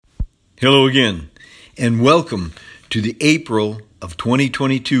Hello again, and welcome to the April of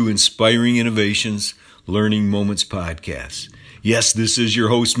 2022 Inspiring Innovations Learning Moments podcast. Yes, this is your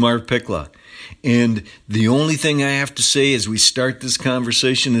host, Marv Pickla, and the only thing I have to say as we start this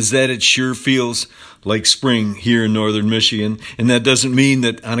conversation is that it sure feels like spring here in northern Michigan, and that doesn't mean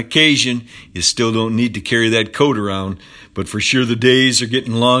that on occasion you still don't need to carry that coat around, but for sure the days are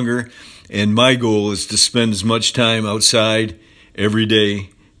getting longer, and my goal is to spend as much time outside every day.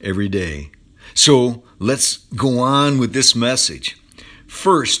 So let's go on with this message.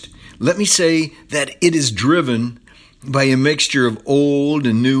 First, let me say that it is driven by a mixture of old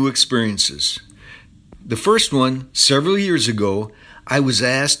and new experiences. The first one, several years ago, I was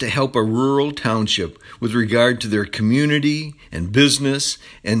asked to help a rural township with regard to their community and business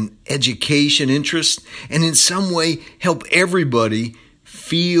and education interests, and in some way help everybody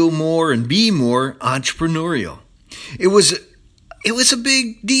feel more and be more entrepreneurial. It was a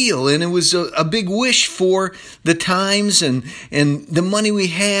big deal, and it was a big wish for the times, and the money we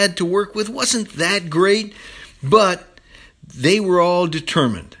had to work with wasn't that great, but they were all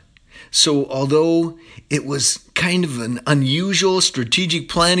determined. So although it was kind of an unusual strategic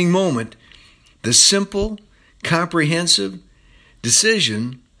planning moment, the simple, comprehensive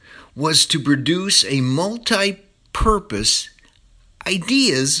decision was to produce a multi-purpose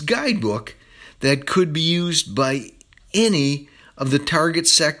IDEAS Guidebook that could be used by any of the target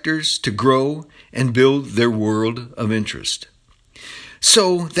sectors to grow and build their world of interest.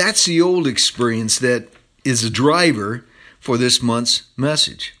 So that's the old experience that is a driver for this month's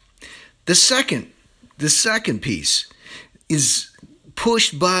message. The second piece is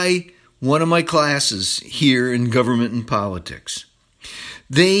pushed by one of my classes here in government and politics.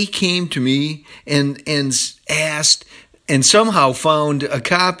 They came to me and asked, and somehow found a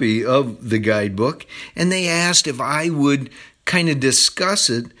copy of the guidebook, and they asked if I would kind of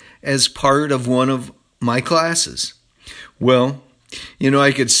discuss it as part of one of my classes. Well,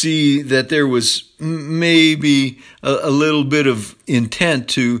 I could see that there was maybe a little bit of intent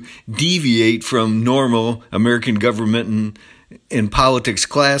to deviate from normal American government and politics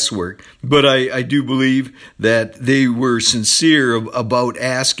classwork, but I do believe that they were sincere about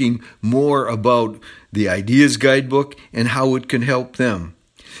asking more about the IDEAS Guidebook and how it can help them.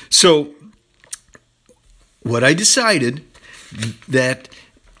 So what I decided that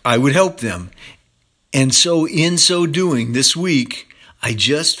I would help them. And so in so doing, this week, I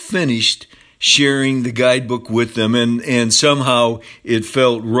just finished sharing the guidebook with them, and somehow it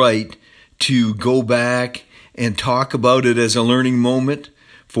felt right to go back and talk about it as a learning moment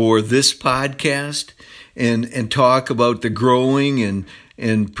for this podcast and talk about the growing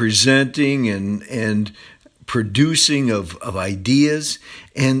and presenting and producing of ideas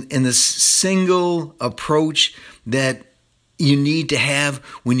and the single approach that you need to have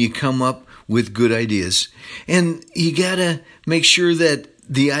when you come up with good ideas. And you got to make sure that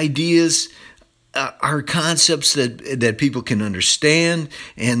the ideas are concepts that people can understand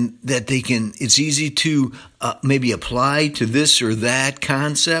and that it's easy to maybe apply to this or that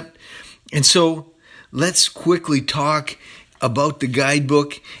concept. And so let's quickly talk about the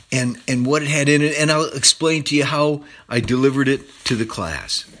guidebook and what it had in it, and I'll explain to you how I delivered it to the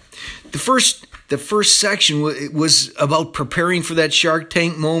class. The first section was about preparing for that Shark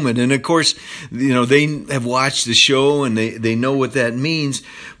Tank moment. And of course, they have watched the show and they know what that means.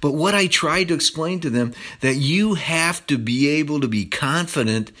 But what I tried to explain to them, that you have to be able to be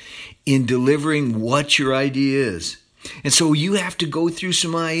confident in delivering what your idea is. And so you have to go through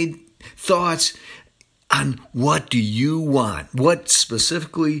some thoughts on what do you want? What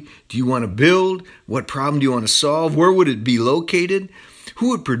specifically do you want to build? What problem do you want to solve? Where would it be located? Who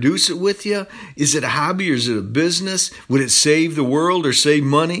would produce it with you? Is it a hobby or is it a business? Would it save the world or save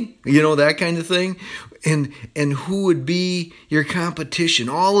money? That kind of thing. And who would be your competition?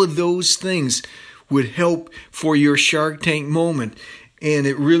 All of those things would help for your Shark Tank moment. And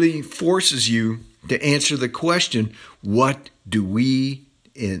it really forces you to answer the question, what do we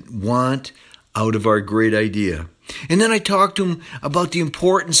want out of our great idea? And then I talked to him about the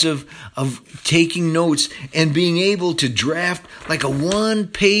importance of taking notes and being able to draft like a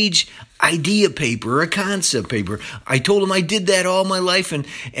one-page idea paper or a concept paper. I told him I did that all my life,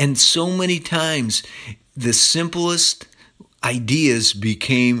 and so many times the simplest ideas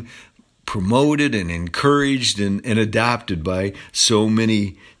became promoted and encouraged and adopted by so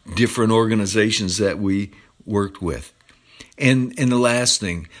many different organizations that we worked with. And the last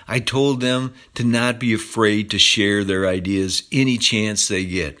thing, I told them to not be afraid to share their ideas any chance they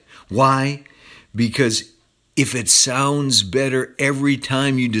get. Why? Because if it sounds better every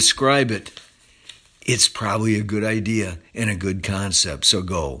time you describe it, it's probably a good idea and a good concept. So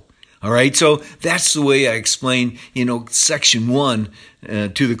go. All right, so that's the way I explain, section 1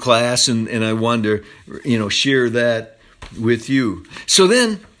 to the class, and I wanted to, share that with you. So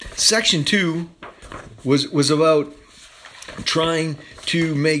then, section 2 was about trying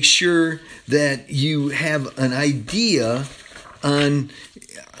to make sure that you have an idea on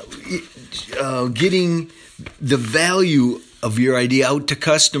getting the value of your idea out to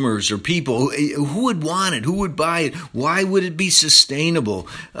customers or people. Who would want it? Who would buy it? Why would it be sustainable?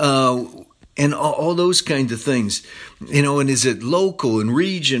 And all those kinds of things. And is it local and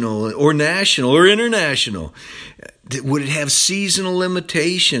regional or national or international? Would it have seasonal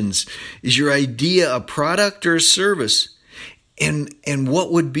limitations? Is your idea a product or a service? And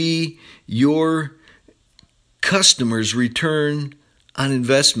what would be your customers' return on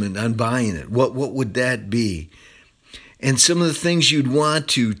investment, on buying it? What would that be? And some of the things you'd want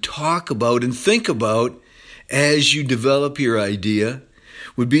to talk about and think about as you develop your idea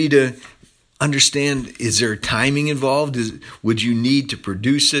would be to understand, is there timing involved? Would you need to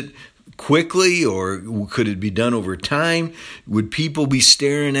produce it quickly, or could it be done over time? Would people be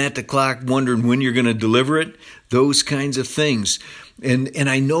staring at the clock wondering when you're going to deliver it? Those kinds of things. And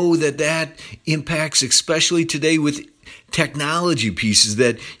I know that impacts, especially today with technology pieces,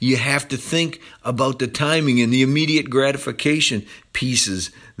 that you have to think about the timing and the immediate gratification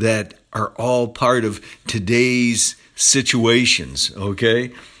pieces that are all part of today's situations,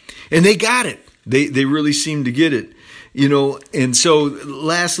 okay? And they got it. They really seem to get it. And so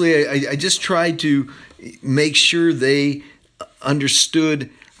lastly, I just tried to make sure they understood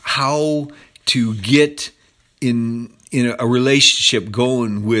how to get in a relationship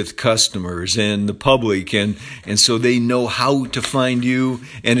going with customers and the public, and so they know how to find you,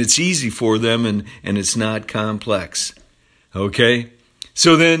 and it's easy for them, and it's not complex. Okay?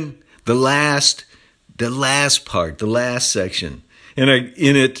 So then the last part, the last section, and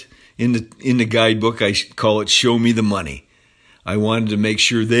in the guidebook, I call it Show Me the Money. I wanted to make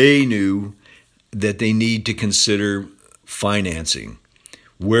sure they knew that they need to consider financing.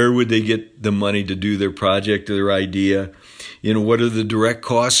 Where would they get the money to do their project or their idea? What are the direct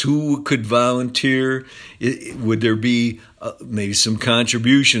costs? Who could volunteer? Would there be maybe some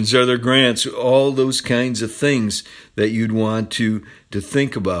contributions? Are there grants? All those kinds of things that you'd want to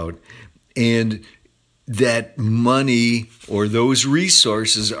think about. And that money or those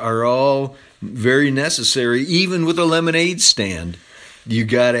resources are all very necessary. Even with a lemonade stand, you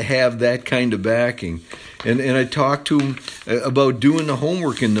got to have that kind of backing. And I talked to them about doing the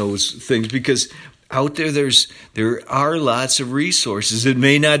homework in those things, because out there are lots of resources. It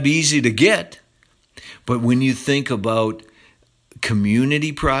may not be easy to get, but when you think about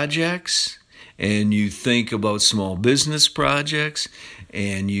community projects, and you think about small business projects,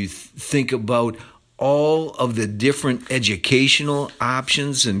 and you think about all of the different educational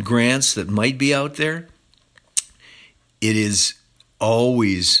options and grants that might be out there, it is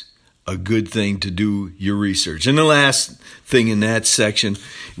always a good thing to do your research. And the last thing in that section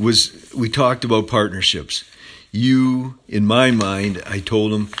was, we talked about partnerships. You, in my mind, I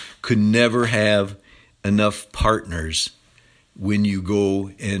told them, could never have enough partners when you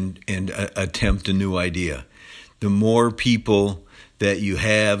go and attempt a new idea. The more people that you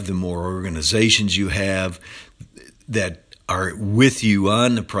have, the more organizations you have that are with you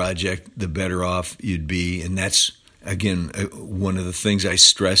on the project, the better off you'd be. And that's, again, one of the things I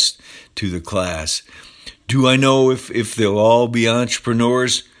stressed to the class. Do I know if they'll all be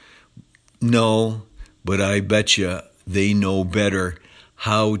entrepreneurs? No, but I bet you they know better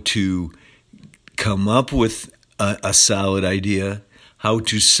how to come up with a solid idea, how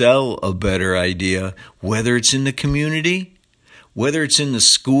to sell a better idea, whether it's in the community, whether it's in the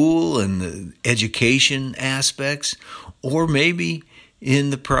school and the education aspects, or maybe in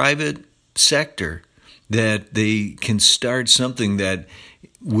the private sector, that they can start something that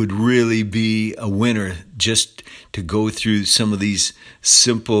would really be a winner, just to go through some of these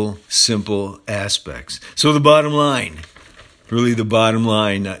simple aspects. So the bottom line,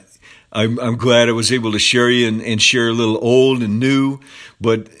 I'm glad I was able to share you and share a little old and new,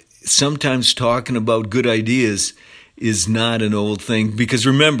 but sometimes talking about good ideas is not an old thing. Because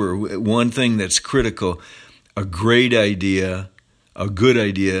remember, one thing that's critical, a great idea, a good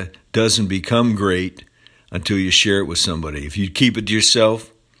idea, doesn't become great until you share it with somebody. If you keep it to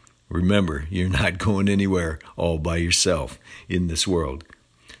yourself, remember, you're not going anywhere all by yourself in this world.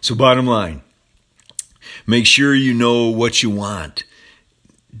 So bottom line, make sure you know what you want.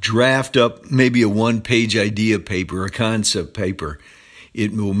 Draft up maybe a one-page idea paper, a concept paper.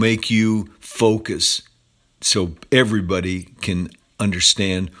 It will make you focus so everybody can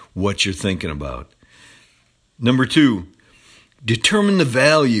understand what you're thinking about. Number 2, determine the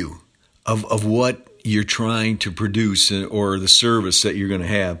value of what you're trying to produce or the service that you're going to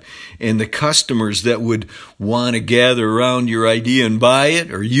have. And the customers that would want to gather around your idea and buy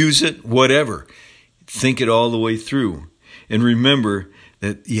it or use it, whatever. Think it all the way through. And remember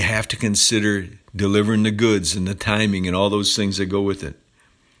that you have to consider delivering the goods and the timing and all those things that go with it.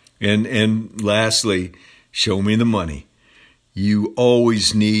 And lastly, show me the money. You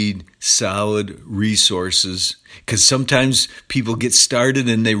always need solid resources, because sometimes people get started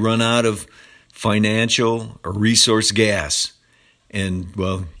and they run out of financial or resource gas. And,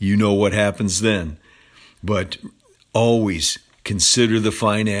 well, you know what happens then. But always consider the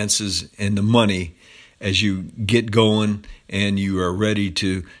finances and the money as you get going and you are ready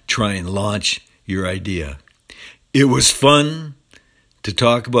to try and launch your idea. It was fun to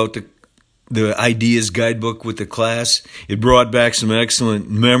talk about the IDEAS Guidebook with the class. It brought back some excellent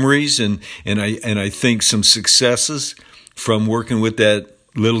memories and I think some successes from working with that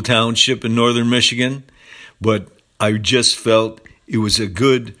little township in northern Michigan. But I just felt it was a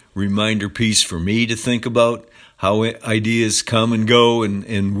good reminder piece for me to think about how ideas come and go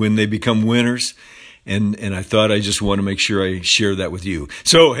and when they become winners. And I thought I just want to make sure I share that with you.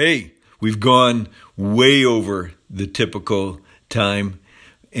 So, hey, we've gone way over the typical time,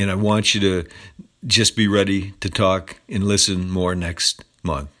 and I want you to just be ready to talk and listen more next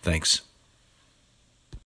month. Thanks.